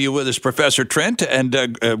to have you with us, Professor Trent, and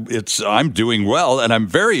I'm doing well, and I'm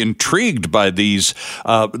very intrigued by this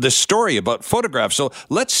story about photographs. So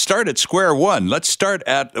let's start at square one. Let's start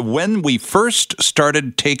at when we first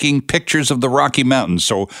started taking pictures of the Rocky Mountains,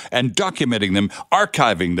 and documenting them,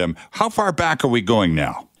 archiving them. How far back are we going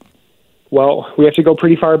now? Well, we have to go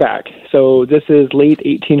pretty far back. So this is late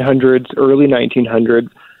 1800s, early 1900s,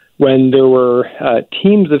 when there were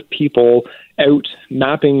teams of people out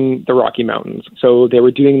mapping the Rocky Mountains. So they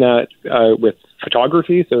were doing that with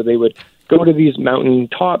photography. So they would go to these mountain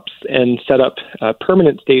tops and set up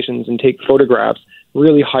permanent stations and take photographs,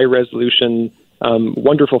 really high resolution,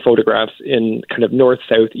 wonderful photographs in kind of north,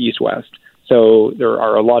 south, east, west. So there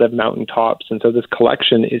are a lot of mountain tops. And so this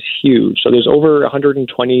collection is huge. So there's over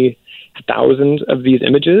 120,000 of these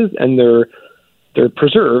images, and they're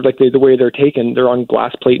preserved, like the way they're taken. They're on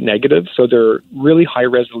glass plate negatives, so they're really high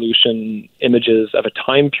resolution images of a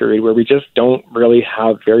time period where we just don't really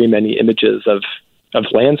have very many images of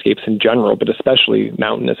landscapes in general, but especially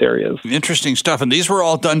mountainous areas. Interesting stuff. And these were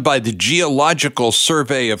all done by the Geological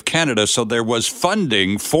Survey of Canada, so there was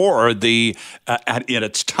funding for at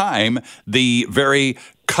its time, the very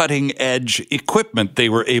cutting-edge equipment they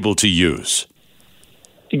were able to use.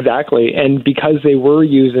 Exactly. And because they were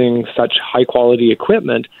using such high-quality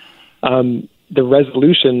equipment, the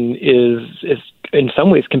resolution is in some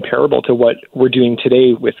ways comparable to what we're doing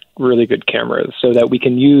today with really good cameras, so that we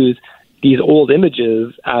can use these old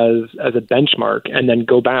images as a benchmark and then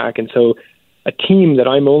go back. And so a team that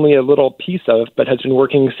I'm only a little piece of, but has been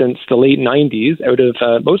working since the late 90s,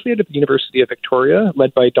 mostly out of the University of Victoria,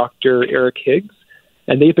 led by Dr. Eric Higgs.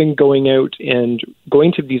 And they've been going out and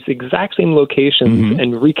going to these exact same locations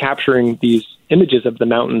and recapturing these images of the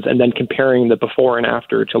mountains and then comparing the before and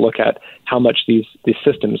after to look at how much these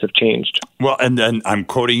systems have changed. Well, and then I'm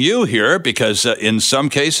quoting you here because in some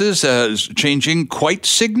cases, changing quite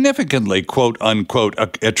significantly, quote unquote,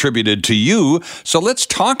 attributed to you. So let's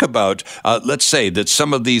talk about, let's say that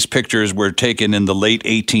some of these pictures were taken in the late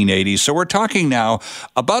 1880s. So we're talking now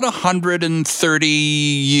about 130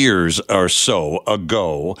 years or so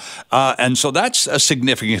ago. And so that's a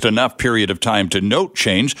significant enough period of time to note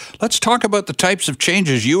change. Let's talk about the types of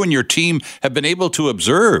changes you and your team have been able to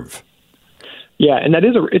observe. Yeah, and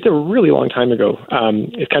it's a really long time ago.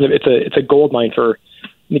 It's a gold mine for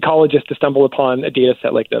an ecologist to stumble upon a data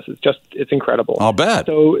set like this. It's incredible. I'll bet.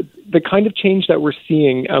 So the kind of change that we're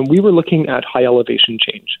seeing, we were looking at high elevation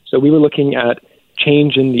change. So we were looking at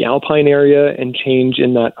change in the alpine area and change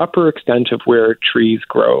in that upper extent of where trees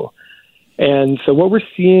grow. And so what we're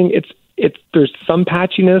seeing, there's some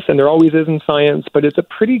patchiness, and there always is in science, but it's a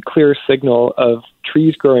pretty clear signal of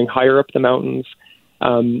trees growing higher up the mountains.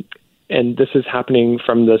 And this is happening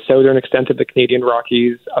from the southern extent of the Canadian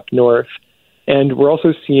Rockies up north. And we're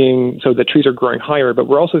also seeing, so the trees are growing higher, but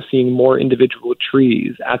we're also seeing more individual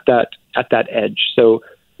trees at that edge. So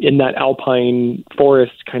in that alpine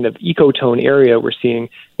forest kind of ecotone area, we're seeing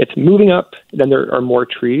it's moving up, then there are more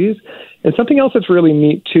trees. And something else that's really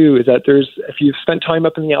neat too is that if you've spent time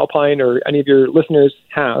up in the alpine, or any of your listeners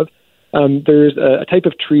have, there's a type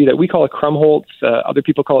of tree that we call a Krumholtz. Other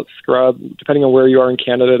people call it scrub. Depending on where you are in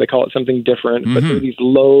Canada, they call it something different. But there are these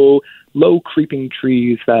low creeping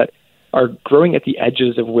trees that are growing at the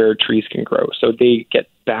edges of where trees can grow. So they get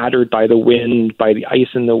battered by the wind, by the ice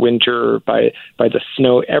in the winter, by the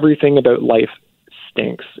snow. Everything about life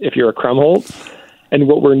stinks if you're a Krumholtz. And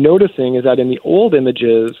what we're noticing is that in the old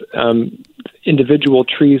images, individual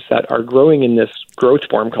trees that are growing in this growth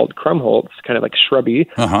form called Krumholtz, kind of like shrubby,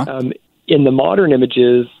 in the modern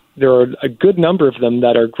images, there are a good number of them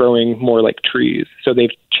that are growing more like trees. So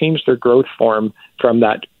they've changed their growth form from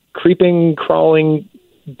that creeping, crawling,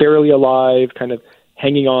 barely alive, kind of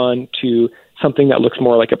hanging on, to something that looks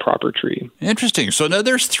more like a proper tree. Interesting. So now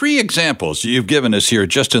there's three examples you've given us here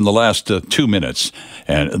just in the last 2 minutes,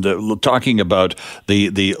 and talking about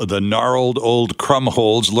the gnarled old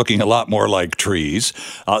Krumholtz looking a lot more like trees,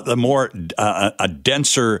 a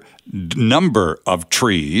denser number of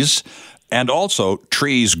trees, and also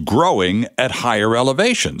trees growing at higher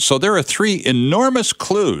elevations. So there are three enormous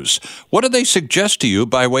clues. What do they suggest to you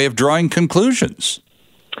by way of drawing conclusions?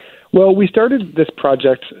 Well, we started this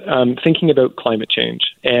project thinking about climate change,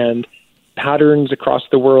 and patterns across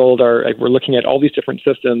the world we're looking at all these different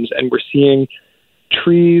systems, and we're seeing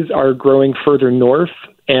trees are growing further north,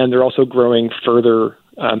 and they're also growing further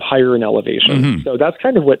higher in elevation. Mm-hmm. So that's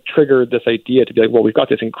kind of what triggered this idea to be like, well, we've got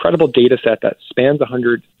this incredible data set that spans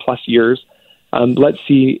 100 plus years. Let's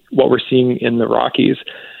see what we're seeing in the Rockies.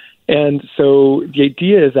 And so the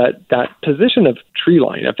idea is that position of tree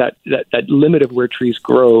line, of that limit of where trees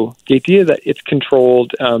grow, the idea that it's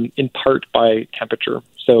controlled in part by temperature.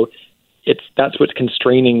 So that's what's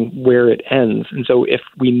constraining where it ends. And so if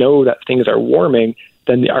we know that things are warming,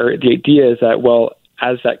 then the idea is that, well,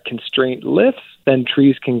 as that constraint lifts, then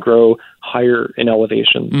trees can grow higher in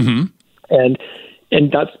elevation. Mm-hmm.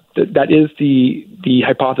 And that is the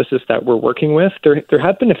hypothesis that we're working with. There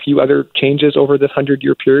have been a few other changes over this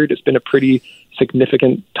 100-year period. It's been a pretty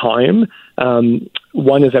significant time.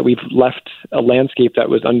 One is that we've left a landscape that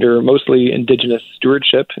was under mostly indigenous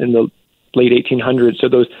stewardship in the late 1800s. So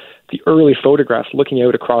the early photographs looking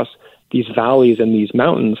out across these valleys and these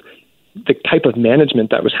mountains, the type of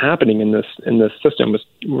management that was happening in this system was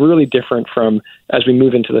really different from as we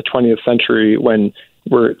move into the 20th century when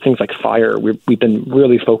things like fire. We've been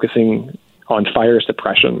really focusing on fire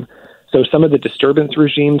suppression. So some of the disturbance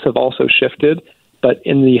regimes have also shifted, but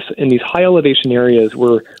in these high elevation areas,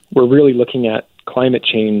 we're really looking at climate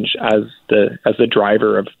change as the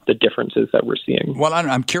driver of the differences that we're seeing. Well,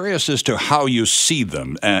 I'm curious as to how you see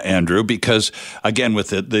them, Andrew, because, again, with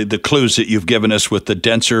the clues that you've given us with the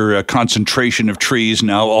denser concentration of trees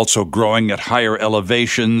now also growing at higher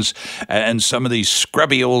elevations, and some of these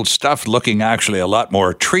scrubby old stuff looking actually a lot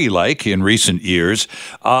more tree-like in recent years,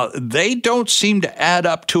 they don't seem to add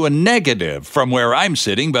up to a negative from where I'm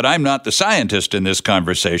sitting, but I'm not the scientist in this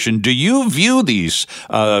conversation. Do you view these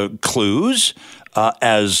clues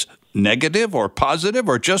as negative or positive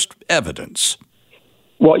or just evidence?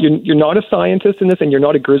 Well, you're not a scientist in this, and you're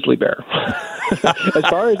not a grizzly bear, as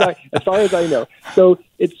far as I know. So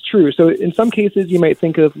it's true. So in some cases, you might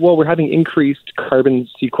think of, well, we're having increased carbon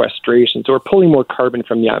sequestration, so we're pulling more carbon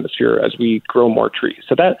from the atmosphere as we grow more trees.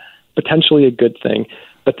 So that's potentially a good thing.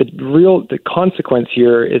 But the consequence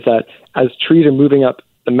here is that as trees are moving up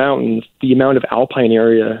the mountains, the amount of alpine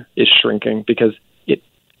area is shrinking because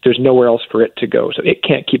there's nowhere else for it to go. So it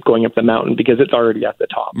can't keep going up the mountain because it's already at the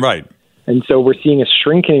top. Right. And so we're seeing a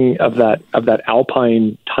shrinking of that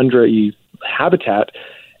alpine tundra-y habitat.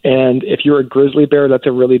 And if you're a grizzly bear, that's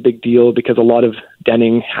a really big deal because a lot of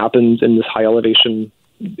denning happens in this high elevation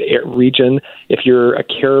region. If you're a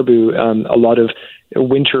caribou, a lot of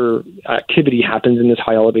winter activity happens in this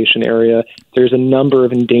high elevation area. There's a number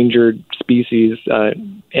of endangered species,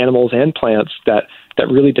 animals and plants that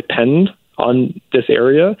really depend on this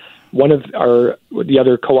area. One of the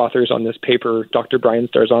other co-authors on this paper, Dr. Brian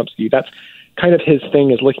Starzomsky, that's kind of his thing,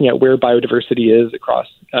 is looking at where biodiversity is across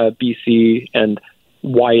BC and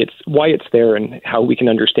why it's there and how we can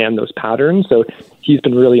understand those patterns. So he's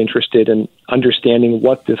been really interested in understanding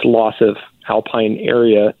what this loss of alpine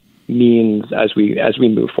area means as we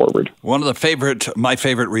move forward. One of my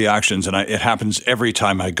favorite reactions, and it happens every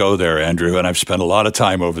time I go there, Andrew, and I've spent a lot of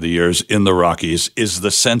time over the years in the Rockies, is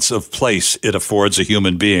the sense of place it affords a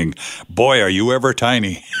human being. Boy, are you ever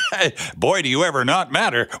tiny. Boy, do you ever not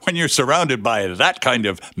matter when you're surrounded by that kind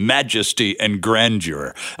of majesty and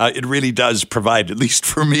grandeur. It really does provide, at least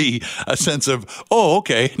for me, a sense of, oh,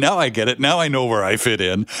 okay, now I get it. Now I know where I fit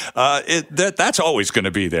in. That's always going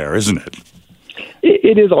to be there, isn't it?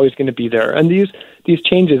 It is always going to be there. And these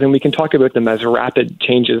changes, and we can talk about them as rapid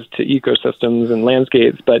changes to ecosystems and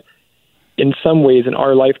landscapes, but in some ways in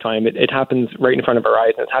our lifetime, it happens right in front of our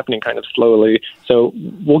eyes, and it's happening kind of slowly. So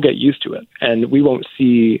we'll get used to it, and we won't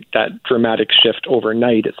see that dramatic shift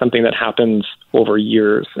overnight. It's something that happens over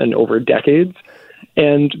years and over decades.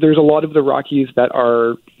 And there's a lot of the Rockies that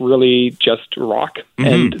are really just rock,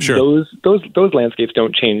 and sure. those landscapes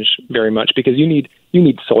don't change very much because you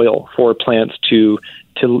need soil for plants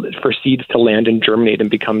for seeds to land and germinate and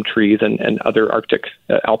become trees and other Arctic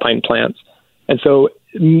alpine plants. And so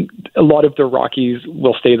a lot of the Rockies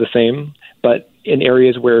will stay the same, but in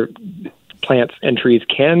areas where plants and trees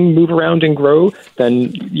can move around and grow,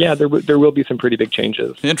 then there will be some pretty big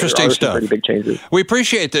changes. Interesting stuff. Pretty big changes. We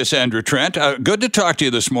appreciate this, Andrew Trent. Good to talk to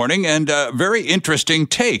you this morning, and very interesting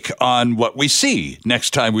take on what we see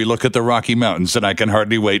next time we look at the Rocky Mountains, and I can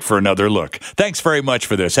hardly wait for another look. Thanks very much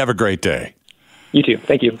for this. Have a great day. You too.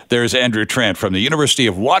 Thank you. There's Andrew Trent from the University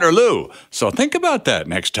of Waterloo. So think about that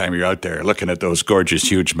next time you're out there looking at those gorgeous,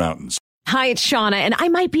 huge mountains. Hi, it's Shauna, and I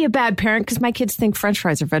might be a bad parent because my kids think French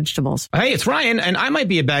fries are vegetables. Hey, it's Ryan, and I might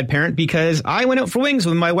be a bad parent because I went out for wings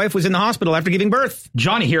when my wife was in the hospital after giving birth.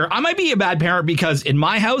 Johnny here. I might be a bad parent because in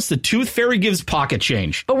my house, the tooth fairy gives pocket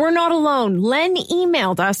change. But we're not alone. Len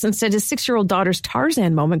emailed us and said his 6-year-old daughter's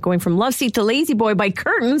Tarzan moment going from love seat to lazy boy by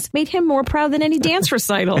curtains made him more proud than any dance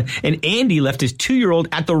recital. And Andy left his 2-year-old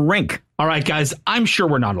at the rink. All right, guys, I'm sure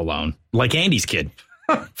we're not alone. Like Andy's kid.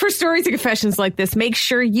 For stories and confessions like this, make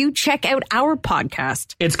sure you check out our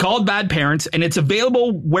podcast. It's called Bad Parents, and it's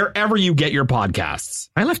available wherever you get your podcasts.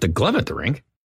 I left a glove at the rink.